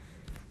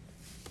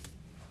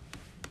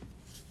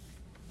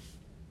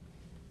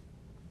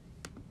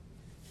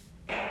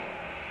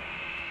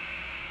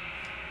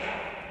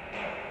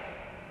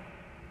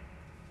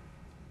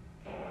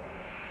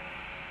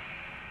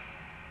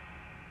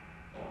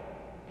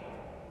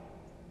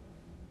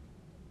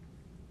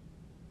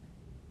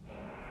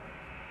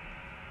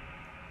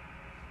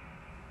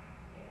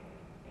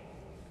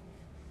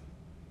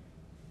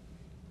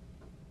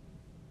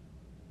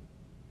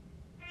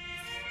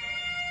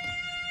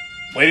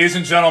Ladies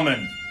and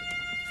gentlemen,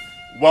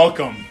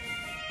 welcome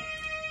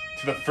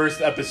to the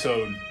first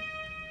episode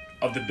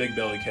of the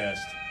BigBellyCast.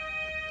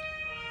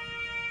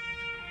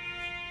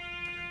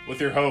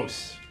 With your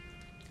hosts,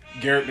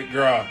 Garrett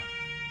McGraw,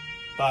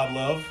 Bob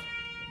Love,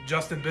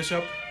 Justin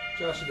Bishop,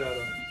 Josh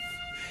Adado.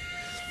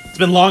 It's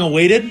been long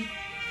awaited,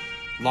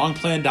 long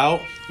planned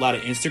out, a lot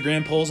of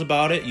Instagram polls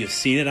about it. You've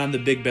seen it on the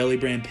Big Belly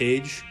brand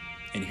page,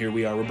 and here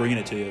we are. We're bringing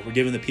it to you. We're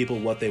giving the people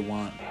what they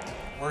want.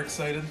 we're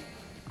excited.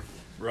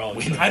 we're all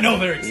I know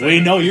they're excited. We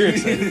know you're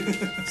excited.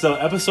 So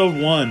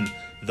episode 1,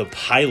 the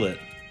pilot.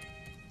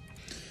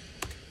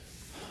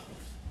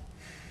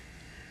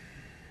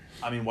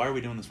 I mean, why are we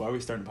doing this? Why are we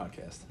starting a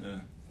podcast? Yeah.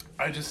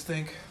 I just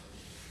think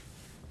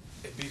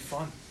it'd be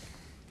fun.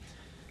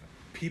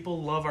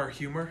 People love our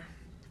humor.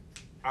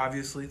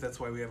 Obviously, that's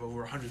why we have over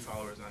 100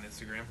 followers on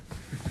Instagram.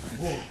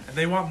 And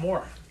they want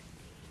more.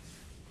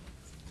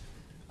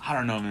 I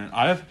don't know, man.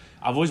 I've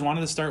always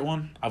wanted to start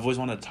one. I've always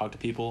wanted to talk to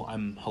people.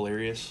 I'm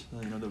hilarious.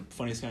 You know, the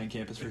funniest guy on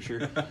campus for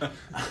sure.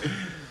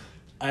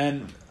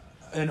 And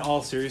in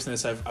all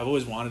seriousness, I've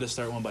always wanted to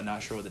start one, but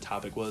not sure what the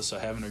topic was. So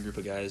having a group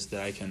of guys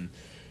that I can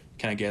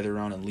kind of gather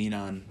around and lean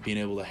on, being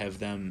able to have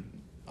them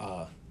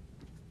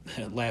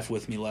laugh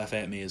with me, laugh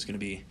at me, is gonna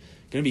be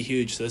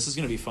huge. So this is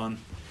gonna be fun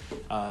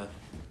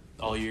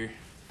all year.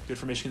 Good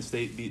for Michigan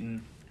State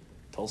beating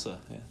Tulsa.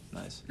 Yeah,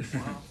 nice.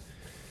 Wow.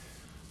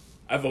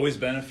 I've always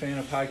been a fan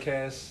of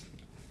podcasts.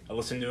 I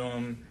listen to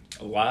them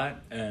a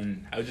lot,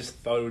 and I just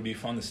thought it would be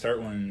fun to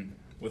start one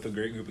with a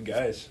great group of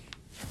guys.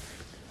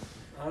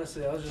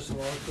 Honestly, I was just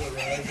along for the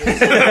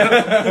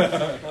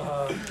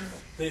ride.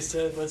 They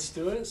said, let's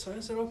do it, so I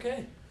said,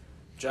 okay.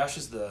 Josh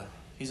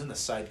he's in the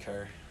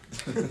sidecar.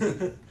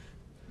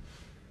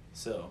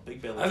 So,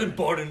 Big Belly. I haven't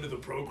bought into the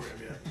program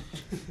yet.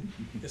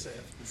 Yes, I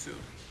have. Soon.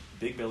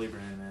 Big Belly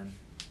brand, man.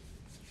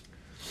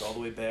 It's all the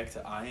way back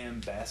to I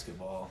Am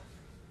Basketball.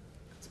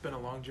 It's been a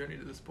long journey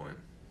to this point.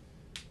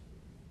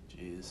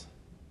 Jeez.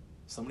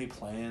 So many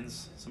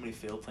plans, so many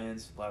failed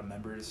plans, a lot of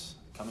members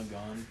come and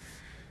gone.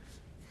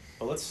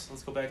 But let's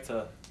go back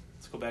to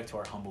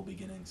our humble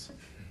beginnings.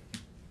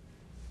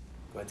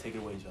 Go ahead, take it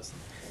away, Justin.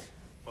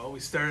 Well, we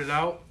started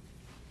out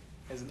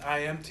as an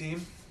IM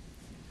team.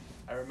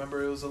 I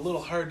remember it was a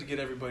little hard to get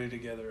everybody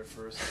together at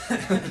first.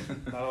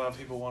 Not a lot of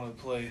people wanted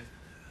to play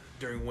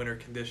during winter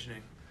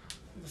conditioning.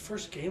 The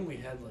first game we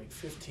had like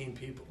 15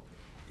 people.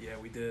 Yeah,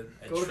 we did.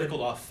 It Go to trickled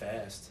the- off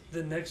fast.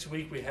 The next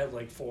week we had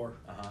like 4.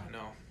 Uh-huh. I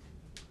know.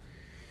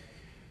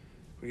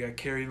 We got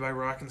carried by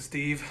Rock and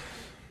Steve.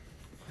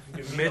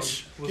 Give me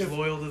Mitch no- was give-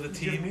 loyal to the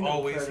give me team. no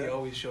Always, he credit.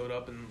 always showed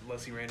up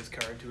unless he ran his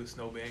car into a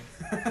snowbank.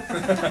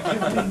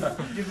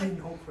 Give me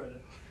no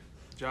credit.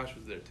 Josh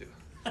was there too.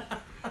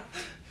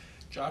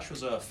 Josh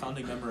was a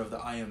founding member of the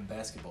I Am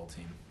Basketball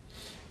team.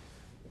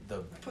 I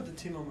put the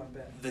team on my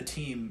back. The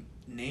team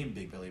named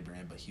Big Belly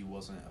Brand, but he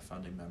wasn't a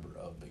founding member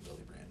of Big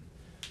Belly Brand.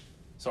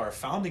 So our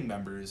founding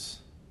members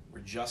were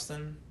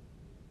Justin,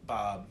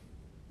 Bob,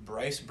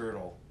 Bryce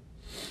Birtle,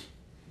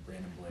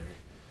 Brandon Blair.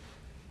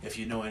 If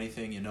you know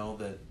anything, you know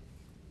that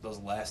those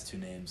last two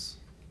names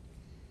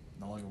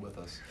no longer with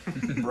us.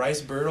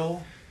 Bryce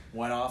Birtle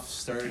went off,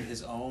 started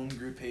his own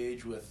group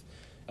page with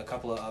a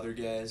couple of other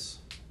guys,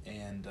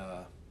 and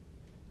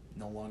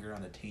no longer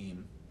on the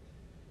team.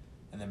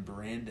 And then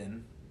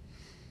Brandon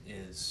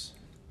is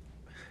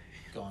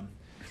gone.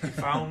 He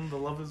found the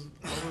love of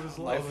his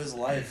life. Love of his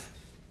life.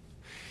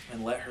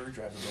 And let her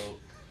drive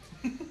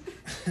the boat.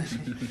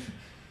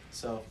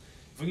 So,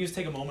 if we can just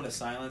take a moment of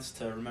silence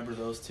to remember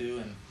those two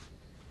and,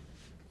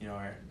 you know,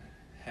 our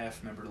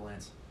half-member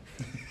Lance.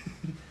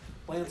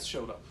 Lance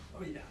showed up.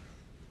 Oh, yeah.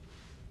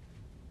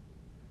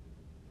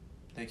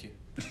 Thank you.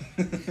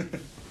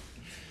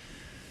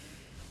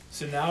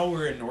 So now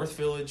we're in North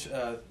Village,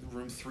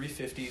 room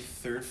 350,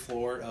 third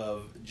floor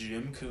of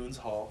Jim Coons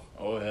Hall.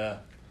 Oh, yeah.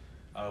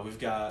 We've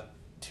got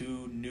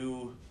 2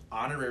 new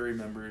honorary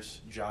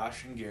members,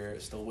 Josh and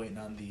Garrett, still waiting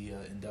on the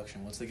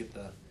induction. Once they get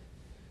the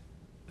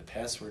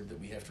password that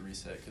we have to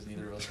reset because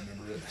neither of us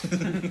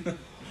remember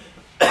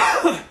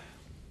it.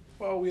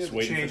 Well, we had Just to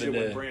waiting change for it the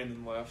when day.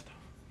 Brandon left.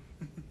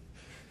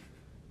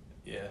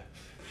 Yeah.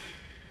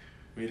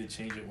 We had to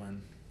change it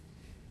when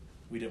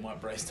we didn't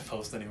want Bryce to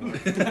post anymore.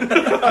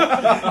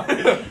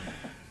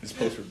 His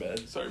posts were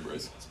bad. Sorry,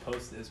 Bryce.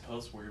 His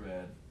posts were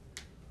bad.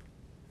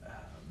 Oh,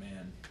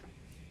 man.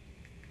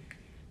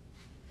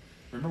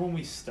 Remember when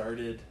we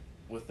started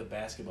with the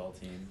basketball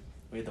team?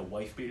 We had the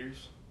wife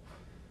beaters.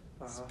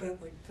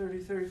 Spent like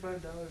 $30, $35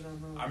 on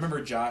those. I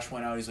remember Josh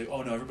went out. He's like,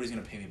 "Oh no, everybody's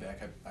gonna pay me back.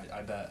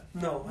 I bet."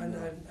 No, I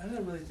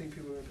didn't really think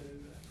people were going to pay me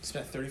back.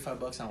 Spent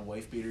 $35 on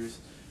wife beaters.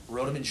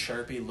 Wrote them in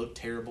Sharpie. Looked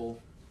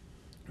terrible.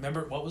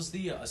 Remember what was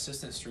the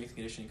assistant strength and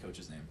conditioning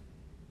coach's name?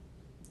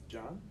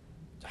 John?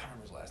 I don't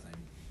remember his last name.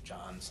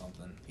 John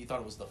something. He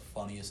thought it was the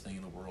funniest thing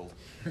in the world.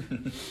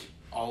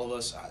 All of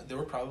us. There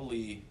were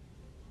probably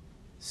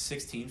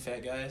 16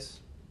 fat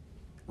guys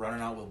running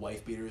out with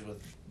wife beaters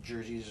with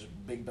jerseys,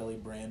 Big Belly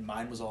brand.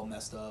 Mine was all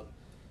messed up.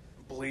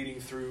 Bleeding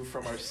through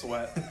from our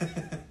sweat.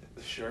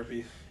 The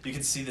Sharpie. You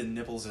could see the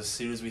nipples as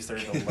soon as we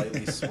started to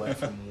lightly sweat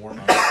from warm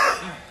up.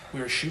 We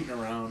were shooting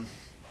around.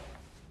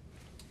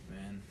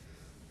 Man.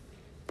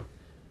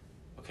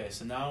 Okay,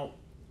 so now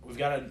we've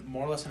got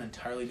more or less an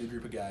entirely new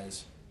group of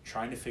guys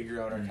trying to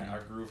figure out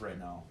our groove right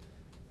now.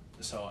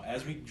 So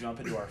as we jump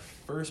into our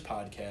first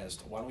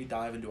podcast, why don't we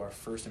dive into our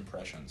first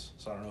impressions?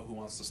 So I don't know who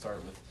wants to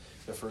start with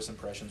their first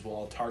impressions. We'll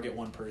all target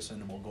one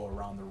person and we'll go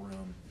around the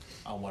room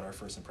on what our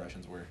first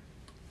impressions were.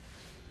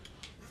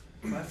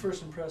 My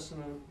first impression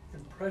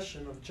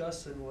of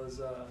Justin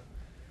was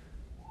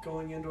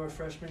going into our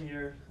freshman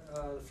year.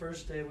 The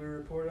first day we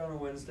reported on a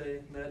Wednesday,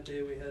 and that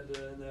day we had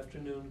to, in the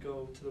afternoon,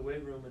 go to the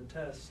weight room and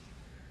test,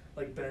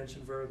 like bench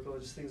and vertical,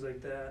 just things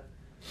like that.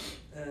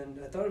 And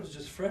I thought it was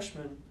just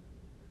freshmen.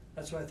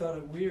 That's why I thought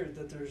it weird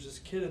that there was this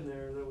kid in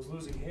there that was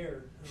losing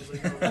hair. I was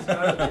like, oh, there's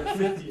got to be a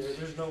fifth year.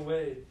 There's no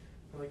way.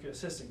 I'm like an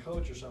assistant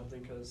coach or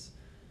something, because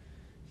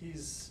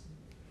he's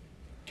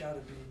got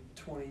to be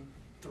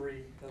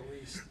 23 at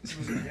least,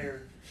 losing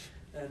hair.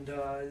 And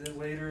then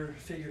later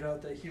figured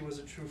out that he was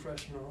a true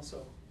freshman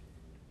also.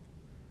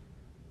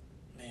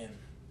 Man,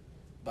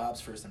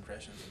 Bob's first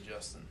impressions of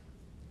Justin.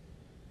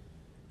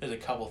 There's a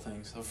couple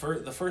things. The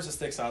first that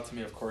sticks out to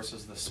me, of course,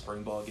 is the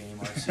spring ball game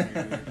our senior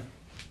year.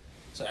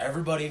 So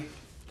everybody,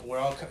 we're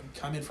all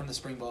come in from the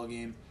spring ball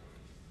game,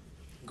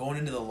 going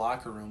into the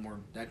locker room. We're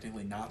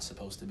technically not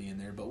supposed to be in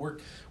there, but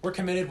we're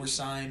committed. We're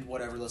signed.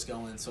 Whatever. Let's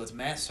go in. So it's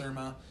Matt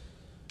Surma,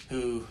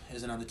 who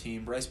isn't on the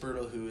team, Bryce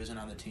Bertle, who isn't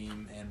on the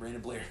team, and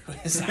Brandon Blair, who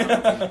is on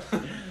the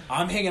team.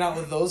 I'm hanging out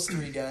with those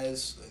three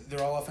guys.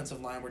 They're all offensive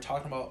line. We're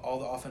talking about all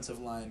the offensive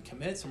line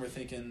commits, and we're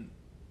thinking,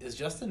 is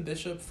Justin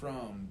Bishop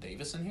from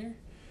Davis in here?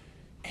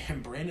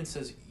 And Brandon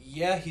says,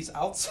 yeah, he's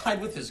outside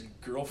with his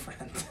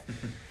girlfriend.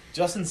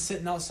 Justin's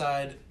sitting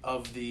outside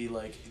of the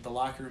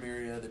locker room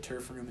area, the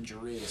turf room in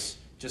Juarez,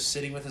 just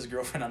sitting with his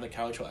girlfriend on the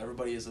couch while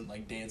everybody isn't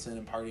like dancing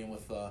and partying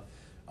with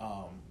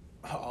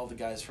all the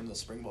guys from the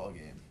spring ball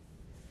game.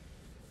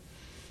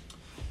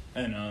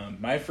 And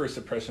my first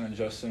impression of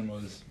Justin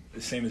was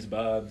the same as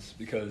Bob's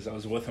because I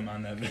was with him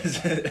on that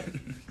visit.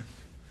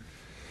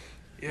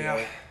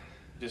 Yeah.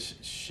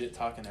 Just shit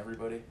talking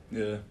everybody.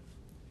 Yeah.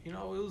 You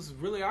know, it was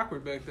really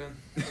awkward back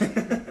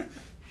then.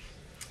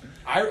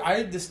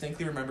 I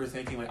distinctly remember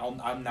thinking, like,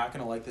 I'm not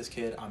going to like this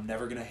kid. I'm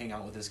never going to hang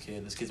out with this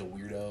kid. This kid's a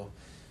weirdo.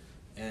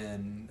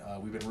 And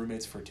we've been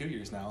roommates for 2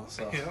 years now.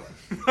 So.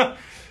 Yep.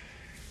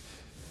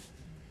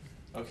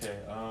 Okay.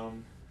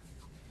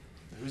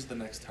 Who's the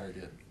next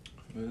target?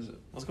 What is it?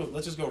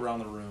 Let's just go around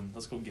the room.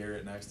 Let's go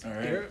Garrett next. All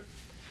right. Garrett?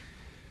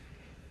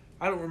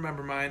 I don't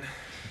remember mine.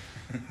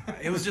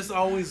 It was just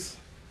always...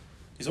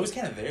 He's always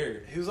kind of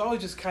there. He was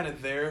always just kind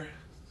of there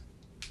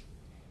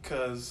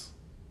because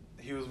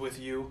he was with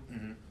you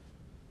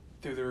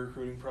through the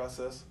recruiting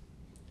process.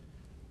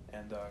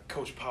 And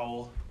Coach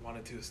Powell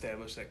wanted to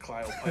establish that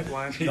Clio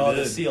pipeline. No,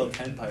 the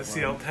CL10 pipeline. The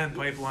CL10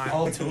 pipeline.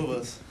 All two of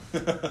us.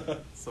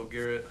 So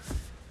Garrett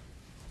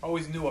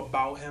always knew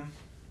about him.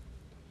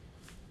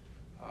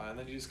 And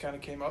then he just kind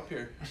of came up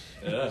here.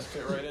 Yeah. Just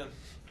fit right in.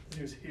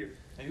 He was here.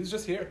 And he was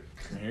just here.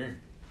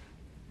 Here.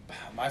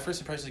 My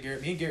first impression of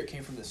Garrett, me and Garrett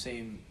came from the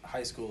same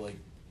high school, like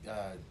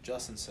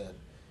Justin said.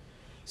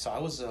 So I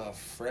was a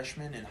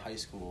freshman in high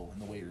school in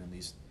the weight room.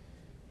 These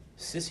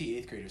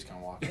sissy 8th graders kind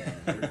of walk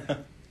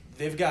in.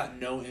 They've got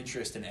no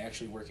interest in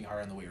actually working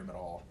hard in the weight room at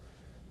all.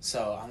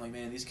 So I'm like,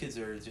 man, these kids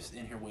are just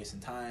in here wasting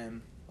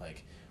time.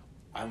 Like,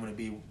 I'm going to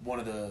be one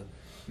of the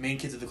main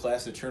kids of the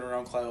class to turn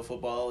around Clio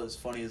football, as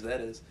funny as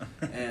that is.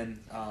 And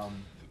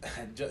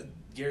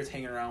Garrett's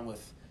hanging around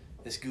with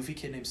this goofy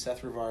kid named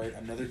Seth Rivard,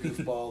 another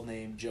goofball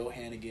named Joe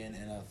Hannigan,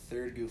 and a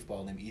third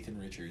goofball named Ethan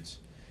Richards.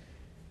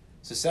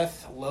 So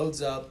Seth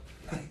loads up,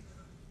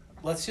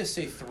 let's just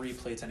say 3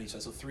 plates on each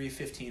side, so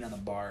 315 on the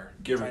bar,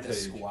 Give or trying to take.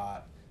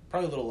 squat.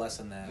 Probably a little less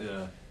than that.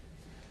 Yeah.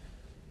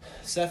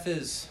 Seth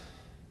is,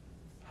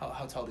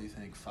 how tall do you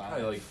think?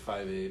 Probably like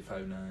 5'8",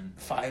 5'9".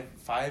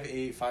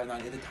 5'8", 5'9".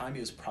 At the time, he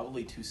was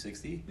probably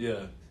 260.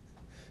 Yeah.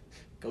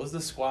 Goes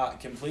to squat,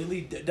 completely,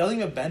 doesn't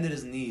even bend at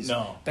his knees.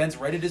 No. Bends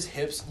right at his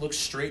hips, looks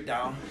straight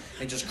down,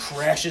 and just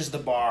crashes the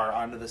bar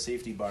onto the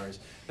safety bars.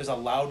 There's a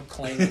loud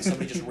clang that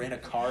somebody just ran a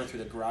car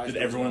through the garage. Just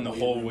everyone in the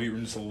whole weight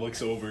room just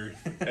looks over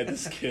at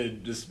this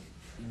kid just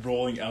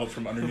rolling out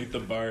from underneath the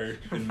bar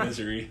in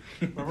misery.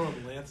 Remember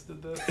when Lance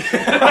did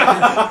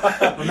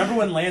that? Remember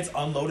when Lance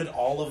unloaded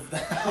all of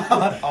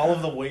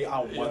the weight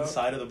on one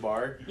side of the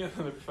bar? Yeah,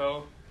 and it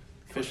fell.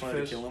 Fish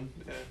wanted to kill him.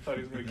 Yeah, thought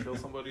he was going to kill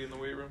somebody in the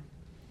weight room.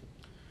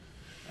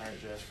 All right,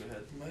 Josh, go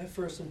ahead. My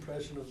first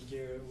impression of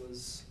Garrett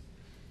was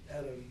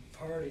at a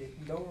party.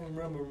 Don't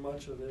remember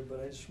much of it, but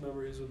I just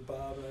remember he was with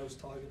Bob and I was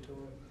talking to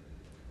him.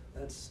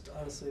 That's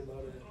honestly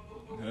about it.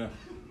 Yeah.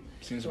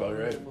 Seems Don't about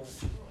remember right. much.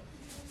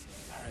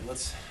 All right,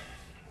 let's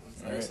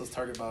right.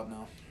 target Bob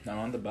now. Now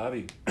on to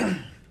Bobby.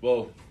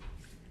 Well,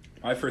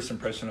 my first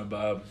impression of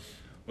Bob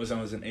was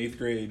I was in 8th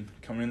grade,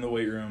 coming in the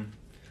weight room,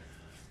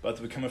 about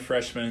to become a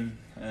freshman,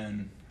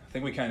 and I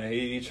think we kind of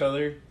hated each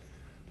other.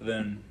 But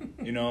then,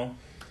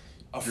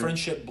 A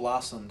friendship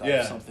blossomed out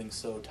of something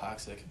so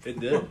toxic. It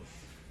did.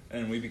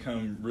 and we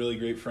become really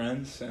great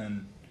friends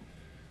and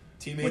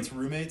Teammates,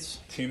 roommates.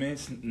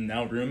 teammates,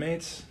 now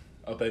roommates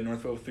up at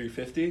Northville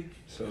 350.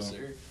 So Yes,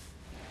 sir.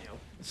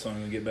 it's only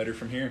gonna get better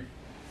from here.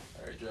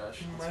 All right,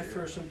 Josh. My let's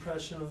hear first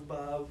impression of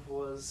Bob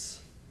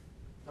was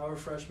our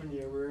freshman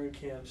year. We were in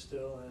camp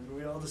still, and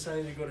we all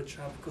decided to go to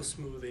Tropical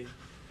Smoothie.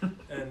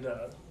 And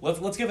it.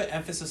 Let's give an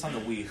emphasis on the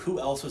we. Who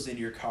else was in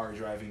your car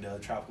driving to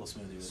Tropical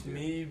Smoothie it's with you?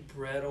 me,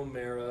 Brad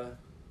O'Mara,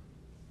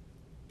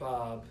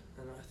 Bob,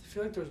 and I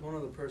feel like there was one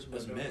other person. It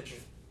was but I don't Mitch.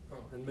 know.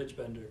 Oh, and Mitch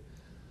Bender.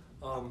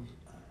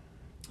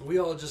 We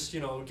all just,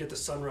 get the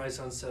sunrise,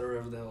 sunset, or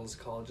whatever the hell it's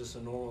called, just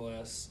a normal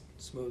ass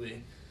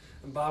smoothie.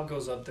 And Bob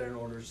goes up there and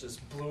orders this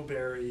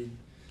blueberry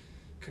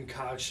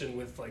concoction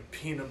with like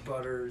peanut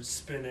butter,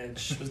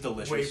 spinach, It was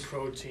delicious. whey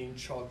protein,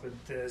 chocolate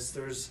this.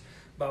 There's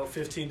about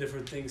 15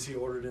 different things he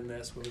ordered in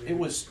that smoothie. It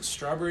was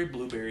strawberry,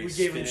 blueberry, We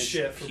gave him spinach,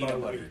 shit for peanut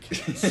about a butter.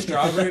 week.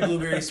 Strawberry,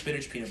 blueberry,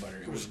 spinach, peanut butter.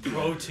 There was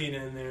protein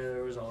in there.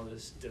 There was all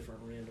this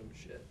different random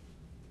shit.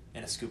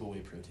 And a scoop of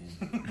whey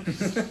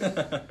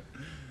protein.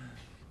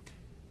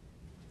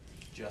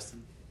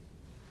 Justin?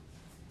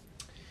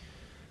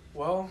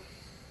 Well,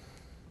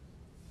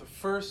 the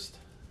first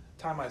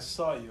time I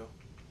saw you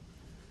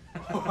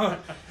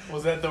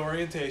was at the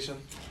orientation.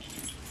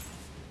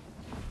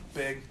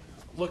 Big,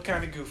 looked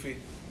kind of goofy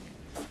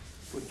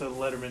with the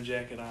Letterman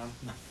jacket on.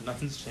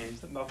 Nothing's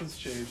changed. Nothing's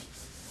changed.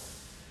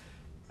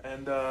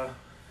 And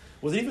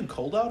Was it even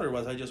cold out, or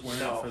was I just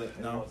wearing it no, for the... it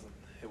No? wasn't.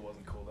 It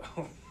wasn't cold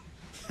out.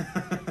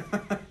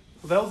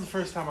 Well, that was the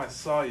first time I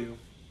saw you.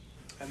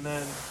 And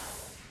then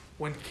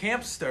when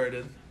camp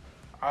started,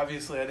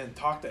 obviously I didn't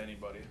talk to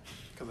anybody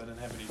because I didn't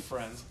have any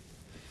friends.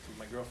 Because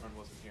my girlfriend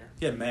wasn't here.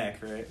 You had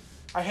Mac, right?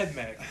 I had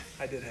Mac.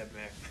 I did have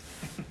Mac.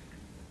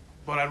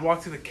 But I'd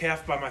walk to the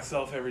calf by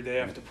myself every day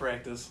after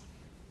practice.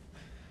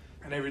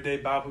 And every day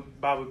Bob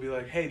would be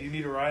like, hey, do you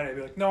need a ride? I'd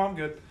be like, no, I'm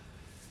good.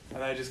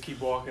 And I just keep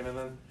walking. And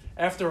then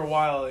after a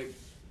while, it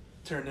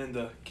turned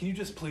into, can you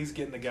just please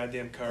get in the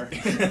goddamn car?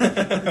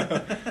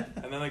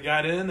 And then I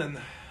got in, and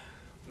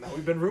now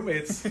we've been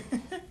roommates.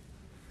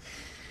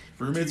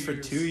 Roommates 2 for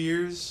years. 2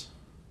 years.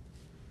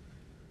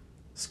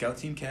 Scout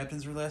team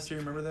captains were last year,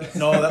 remember that?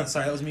 No,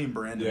 that was me and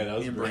Brandon. Yeah, that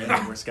was me and Brandon.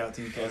 Brandon were scout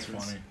team That's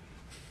captains. funny.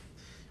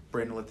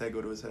 Brandon let that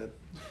go to his head.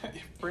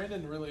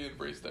 Brandon really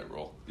embraced that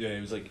role. Yeah,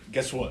 he was like,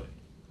 guess what?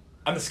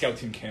 I'm the scout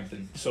team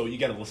captain, so you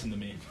gotta listen to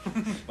me.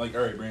 Like,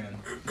 all right, Brandon.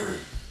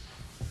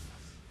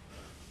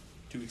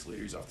 2 weeks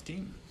later, he's off the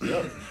team.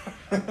 Yep.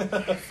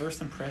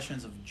 First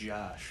impressions of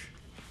Josh.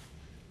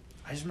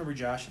 I just remember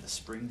Josh at the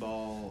spring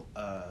ball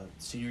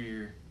senior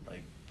year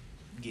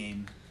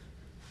game.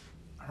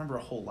 I remember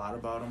a whole lot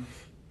about him.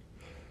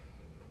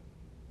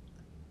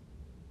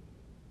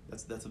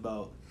 That's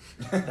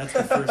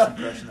the first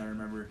impression I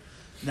remember.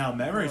 Now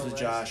memories with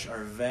Josh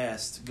are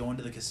vast. Going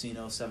to the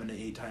casino 7 to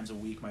 8 times a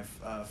week my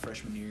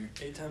freshman year.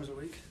 8 times a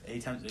week?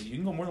 8 times. You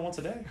can go more than once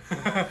a day.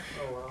 Oh,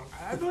 wow.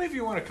 I believe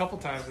you went a couple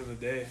times in the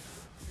day.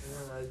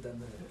 Yeah, I've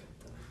done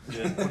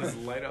that. When it's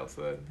light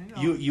outside.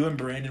 You and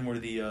Brandon were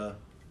the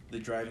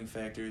driving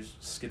factors,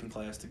 skipping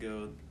class to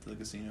go to the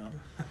casino.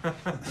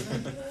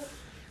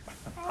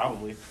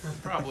 Probably.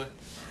 Probably.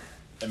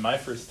 And my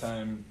first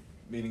time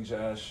meeting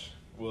Josh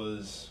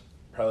was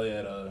probably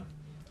at a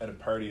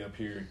party up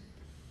here.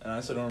 And I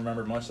honestly don't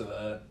remember much of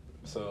that.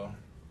 So,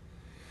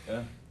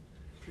 yeah.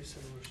 Pretty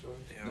similar story.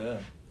 Yeah.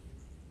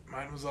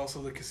 Mine was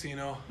also the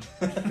casino.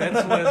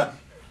 That's when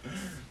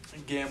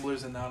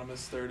Gamblers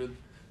Anonymous started,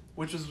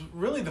 which was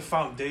really the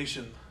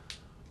foundation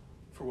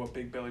for what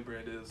Big Belly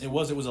Brand is. It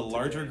was a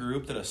larger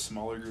group that a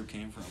smaller group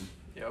came from.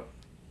 Yep.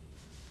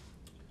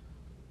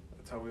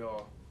 That's how we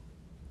all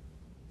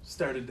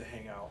started to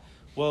hang out.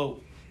 Well,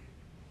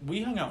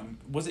 we hung out.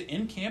 Was it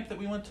in camp that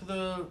we went to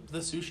the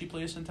sushi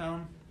place in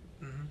town?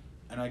 Mm-hmm.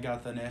 And I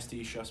got the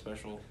nasty chef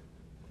special.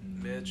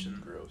 Mitch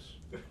and Gross.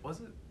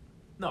 was it?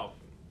 No.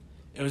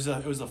 It was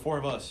the 4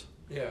 of us.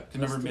 Yeah.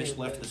 Remember, That's Mitch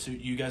the- left the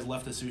sushi. You guys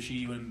left the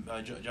sushi. You and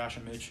Josh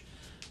and Mitch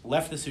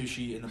left the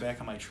sushi in the back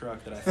of my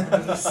truck that I Under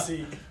the found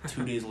seat.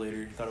 2 days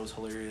later. Thought it was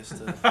hilarious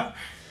to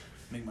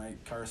make my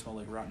car smell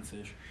like rotten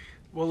fish.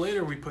 Well,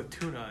 later we put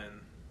tuna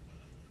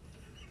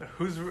in.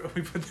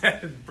 We put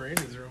that in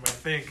Brandon's room, I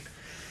think.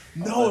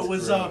 No, that's it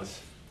was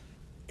gross.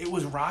 it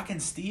was Rock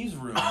and Steve's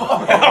room.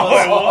 Oh,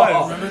 it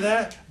was. Remember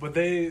that? But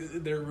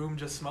their room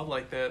just smelled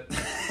like that,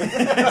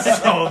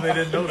 so they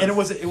didn't notice. And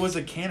it was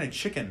a can of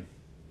chicken.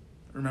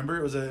 Remember,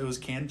 it was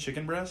canned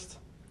chicken breast.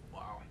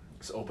 Wow.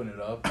 Just open it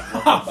up. Let the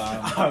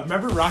bomb.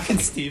 Remember Rock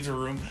and Steve's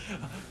room?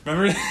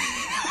 Remember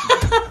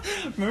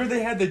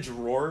they had the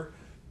drawer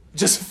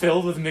just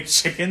filled with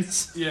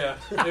McChickens? Yeah,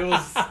 it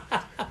was.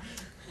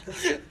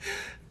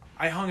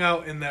 I hung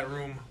out in that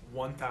room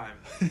one time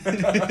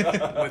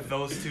with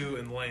those two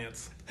and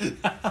Lance.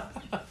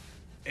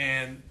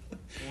 And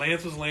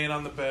Lance was laying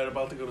on the bed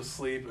about to go to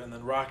sleep, and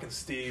then Rock and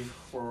Steve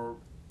were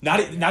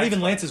Not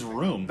even Lance's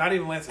room. not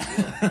even Lance's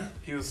room.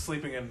 He was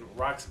sleeping in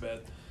Rock's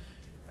bed,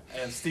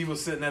 and Steve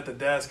was sitting at the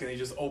desk, and he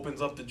just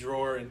opens up the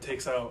drawer and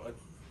takes out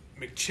a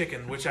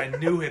McChicken, which I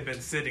knew had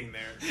been sitting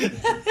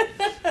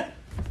there.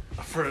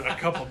 A for a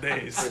couple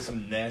days. There's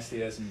some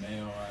nasty ass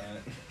mayo on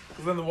it.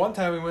 Because then the one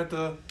time I went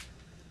to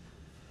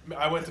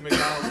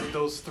McDonald's with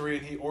those 3,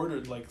 and he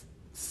ordered like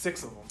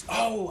 6 of them.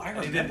 Oh, I And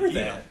he remember didn't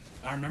eat that. them.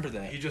 I remember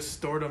that. He just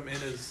stored them in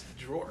his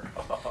drawer.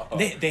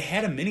 They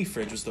had a mini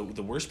fridge. Was the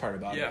worst part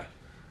about it. Yeah,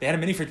 They had a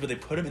mini fridge, but they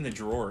put them in the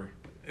drawer.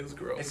 it was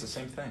gross. It's the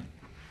same thing.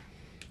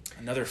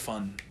 Another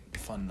fun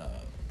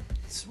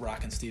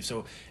Rock and Steve.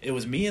 So it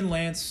was me and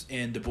Lance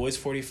in Du Bois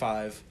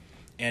 45,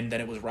 and then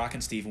it was Rock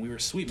and Steve, and we were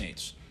suite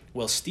mates.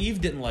 Well,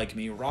 Steve didn't like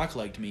me, Rock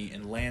liked me,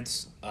 and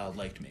Lance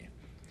liked me.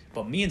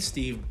 But me and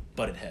Steve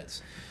butted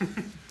heads.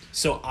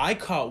 So I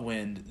caught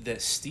wind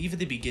that Steve at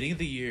the beginning of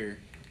the year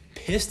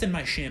pissed in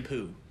my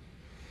shampoo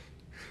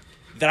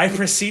that I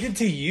proceeded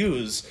to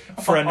use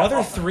for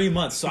another 3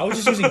 months. So I was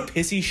just using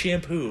pissy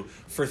shampoo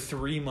for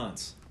 3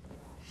 months.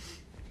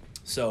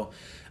 So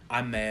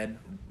I'm mad.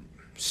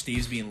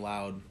 Steve's being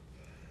loud.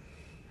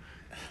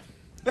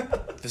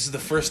 This is the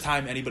first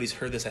time anybody's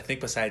heard this, I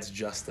think, besides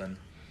Justin.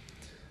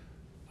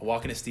 I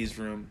walk into Steve's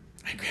room.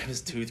 I grab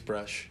his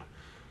toothbrush.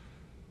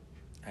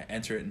 I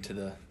enter it into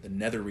the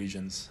nether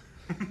regions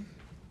and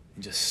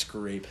just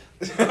scrape.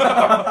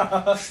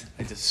 I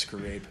just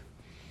scrape.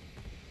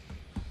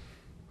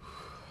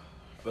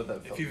 But that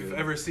If felt you've good.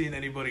 ever seen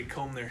anybody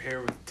comb their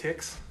hair with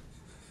ticks,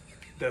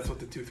 that's what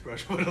the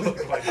toothbrush would have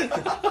looked like.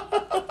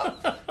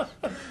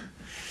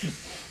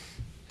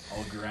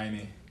 all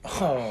grimy.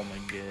 Oh my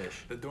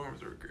gosh. The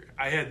dorms were great.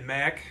 I had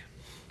Mac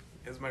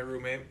as my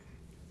roommate,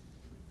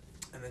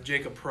 and then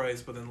Jacob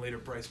Price, but then later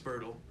Bryce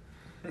Birtle,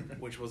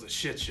 which was a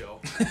shit show.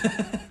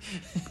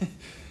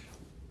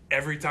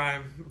 Every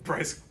time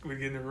Bryce would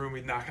get in the room,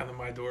 he'd knock on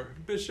my door,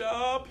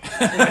 Bishop,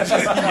 and I'd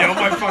just yell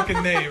my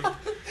fucking name,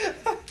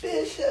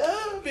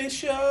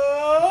 Bishop!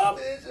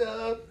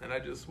 and I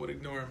just would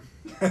ignore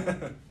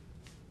him.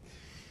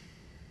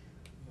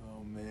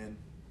 Oh man.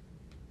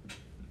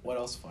 What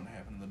else fun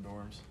happened in the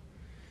dorms?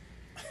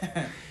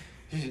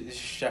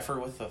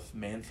 Sheffer with the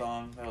man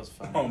thong. That was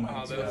fun. Oh my Oh,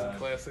 that was a God.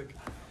 classic.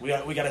 We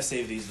got to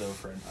save these though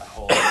for a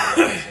whole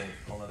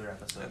other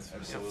episode. That's-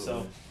 Absolutely.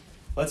 So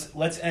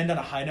let's end on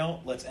a high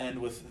note. Let's end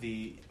with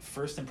the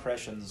first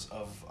impressions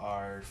of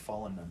our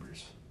fallen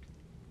members.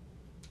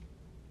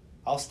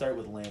 I'll start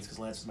with Lance because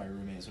Lance was my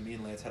roommate, so me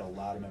and Lance had a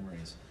lot of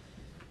memories.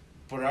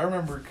 But I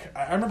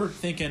remember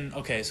thinking,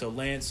 okay, so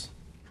Lance,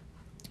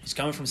 he's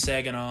coming from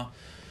Saginaw.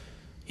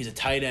 He's a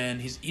tight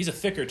end. He's a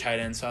thicker tight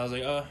end, so I was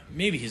like,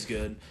 maybe he's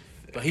good.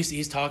 But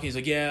he's talking. He's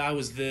like, yeah, I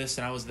was this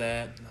and I was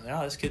that. And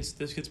I was like, oh,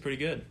 this kid's pretty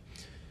good.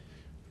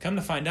 Come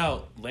to find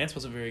out, Lance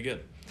wasn't very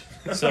good.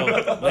 So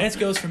Lance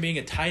goes from being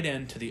a tight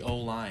end to the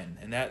O-line,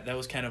 and that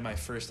was kind of my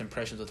first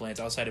impressions with Lance,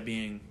 outside of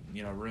being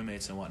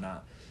roommates and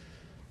whatnot.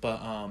 But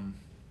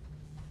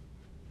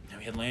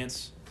we had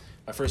Lance.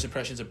 My first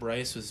impressions of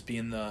Bryce was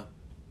being the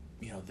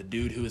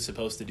dude who was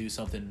supposed to do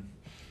something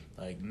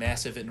like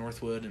massive at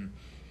Northwood, and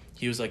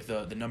he was like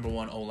the number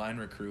one O-line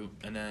recruit.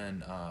 And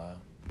then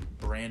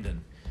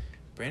Brandon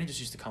just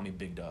used to call me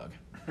Big Dog.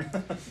 I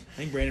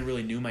think Brandon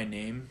really knew my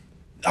name.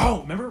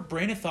 Oh, remember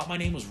Brandon thought my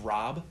name was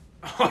Rob?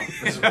 Oh,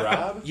 Is it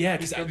Rob? Yeah,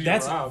 because He called you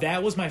Rob.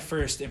 that was my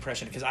first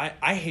impression. Because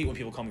I hate when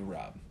people call me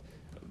Rob.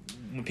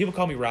 When people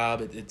call me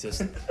Rob, it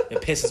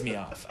pisses me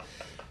off.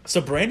 So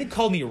Brandon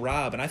called me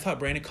Rob, and I thought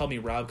Brandon called me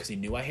Rob because he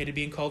knew I hated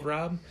being called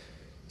Rob.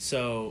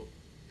 So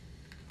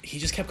he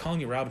just kept calling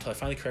me Rob until I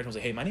finally corrected him. I was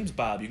like, hey, my name's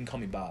Bob. You can call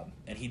me Bob.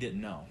 And he didn't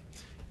know.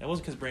 That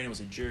wasn't because Brandon was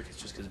a jerk. It's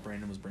just because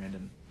Brandon was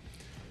Brandon.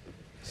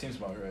 Seems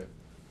about right.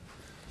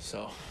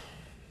 So,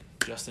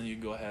 Justin, you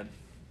can go ahead.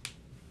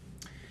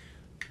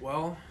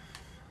 Well,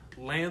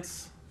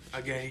 Lance,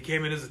 again, he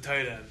came in as a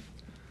tight end.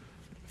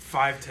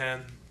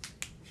 5'10",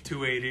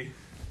 280.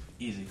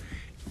 Easy.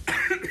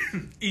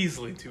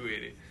 Easily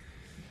 280.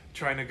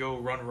 Trying to go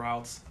run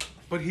routes.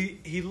 But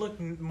he looked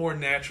more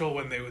natural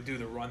when they would do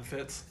the run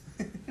fits.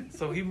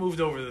 So he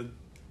moved over the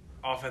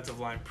offensive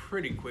line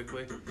pretty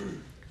quickly.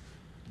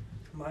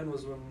 Mine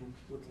was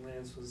with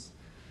Lance was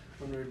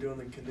when we were doing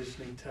the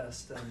conditioning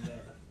test, and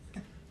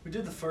we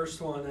did the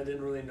first one. I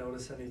didn't really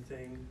notice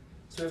anything.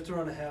 So we have to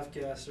run a half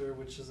gasser,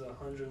 which is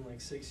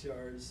 106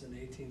 yards in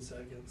 18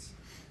 seconds.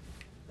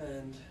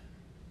 And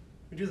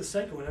we do the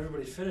second one.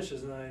 Everybody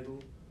finishes, and I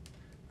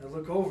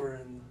look over,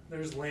 and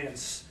there's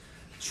Lance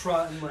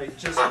trotting, like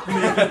just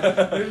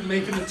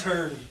making the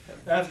turn.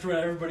 After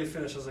everybody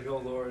finished, I was like, oh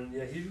Lord. And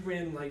yeah, he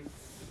ran like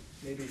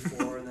maybe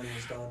 4 and then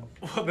was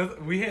done. Well,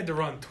 we had to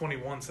run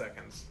 21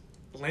 seconds.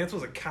 Lance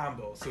was a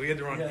combo, so he had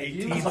to run 18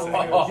 he seconds.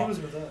 was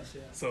with us,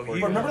 yeah. So But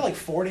he remember, like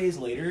 4 days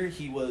later,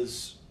 he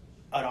was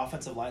an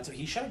offensive line, so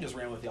he should have just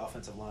ran with the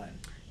offensive line.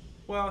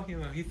 well, he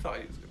thought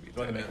he was going to be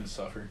Don't tight make him end,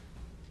 suffer.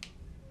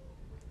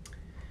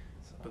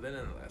 but that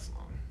didn't last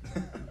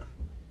long.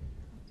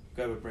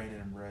 Go with Brandon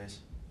and Bryce.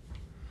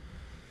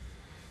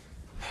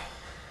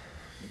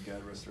 May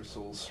God rest their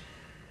souls.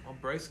 Well,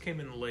 Bryce came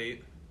in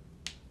late.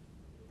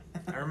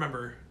 I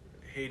remember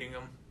hating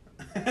him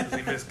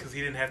because he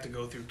didn't have to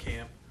go through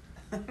camp.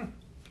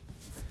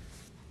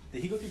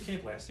 Did he go through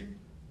camp last year?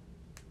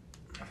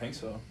 I think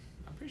so.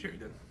 I'm pretty sure he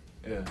did.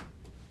 Yeah.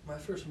 My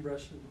first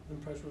impression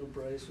with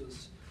Bryce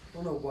was I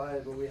don't know why,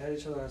 but we had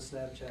each other on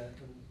Snapchat,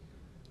 and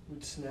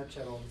we'd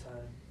Snapchat all the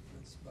time.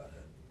 That's about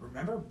it.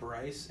 Remember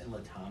Bryce and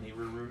Latani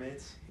were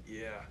roommates?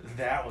 Yeah.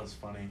 That was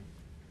funny.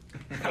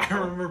 I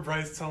remember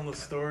Bryce telling the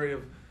story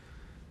of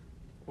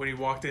when he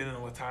walked in and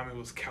Latami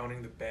was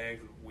counting the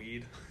bags of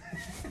weed.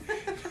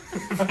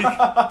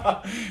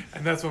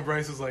 And that's when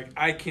Bryce was like,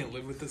 I can't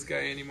live with this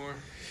guy anymore.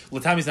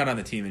 Latami's not on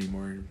the team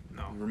anymore.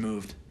 No.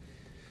 Removed.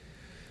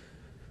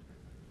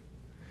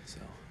 So,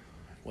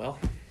 well,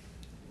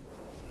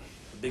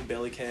 the Big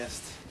Belly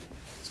Cast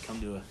has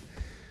come to a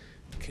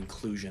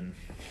conclusion.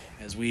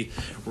 As we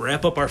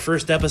wrap up our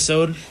first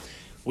episode,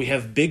 we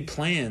have big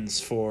plans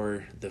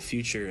for the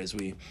future as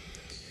we,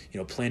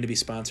 plan to be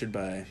sponsored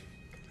by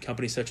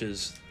companies such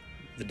as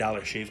the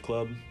Dollar Shave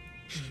Club.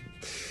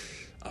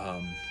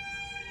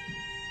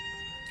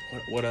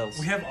 What else?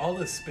 We have all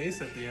this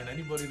space at the end.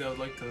 Anybody that would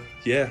like to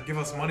give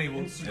us money,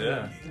 we'll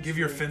give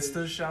your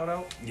Finstas shout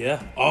out.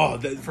 Yeah. Oh,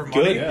 for good.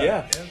 money.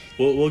 Yeah.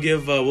 We'll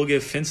give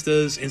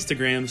Finstas,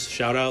 Instagrams,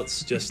 shout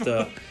outs. Just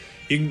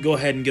you can go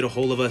ahead and get a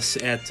hold of us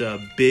at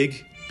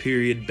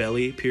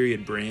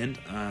big.belly.brand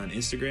on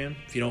Instagram.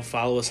 If you don't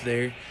follow us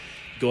there,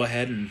 go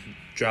ahead and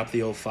drop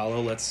the old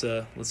follow. Let's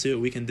see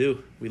what we can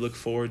do. We look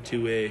forward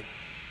to a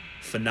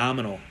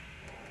phenomenal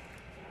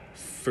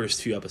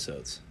first few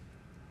episodes.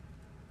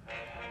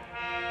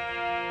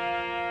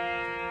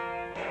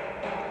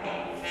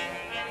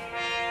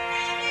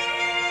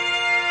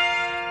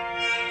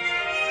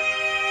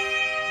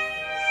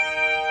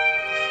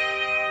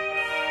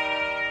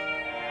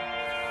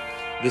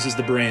 This is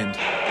the brand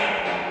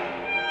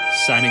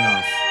signing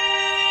off.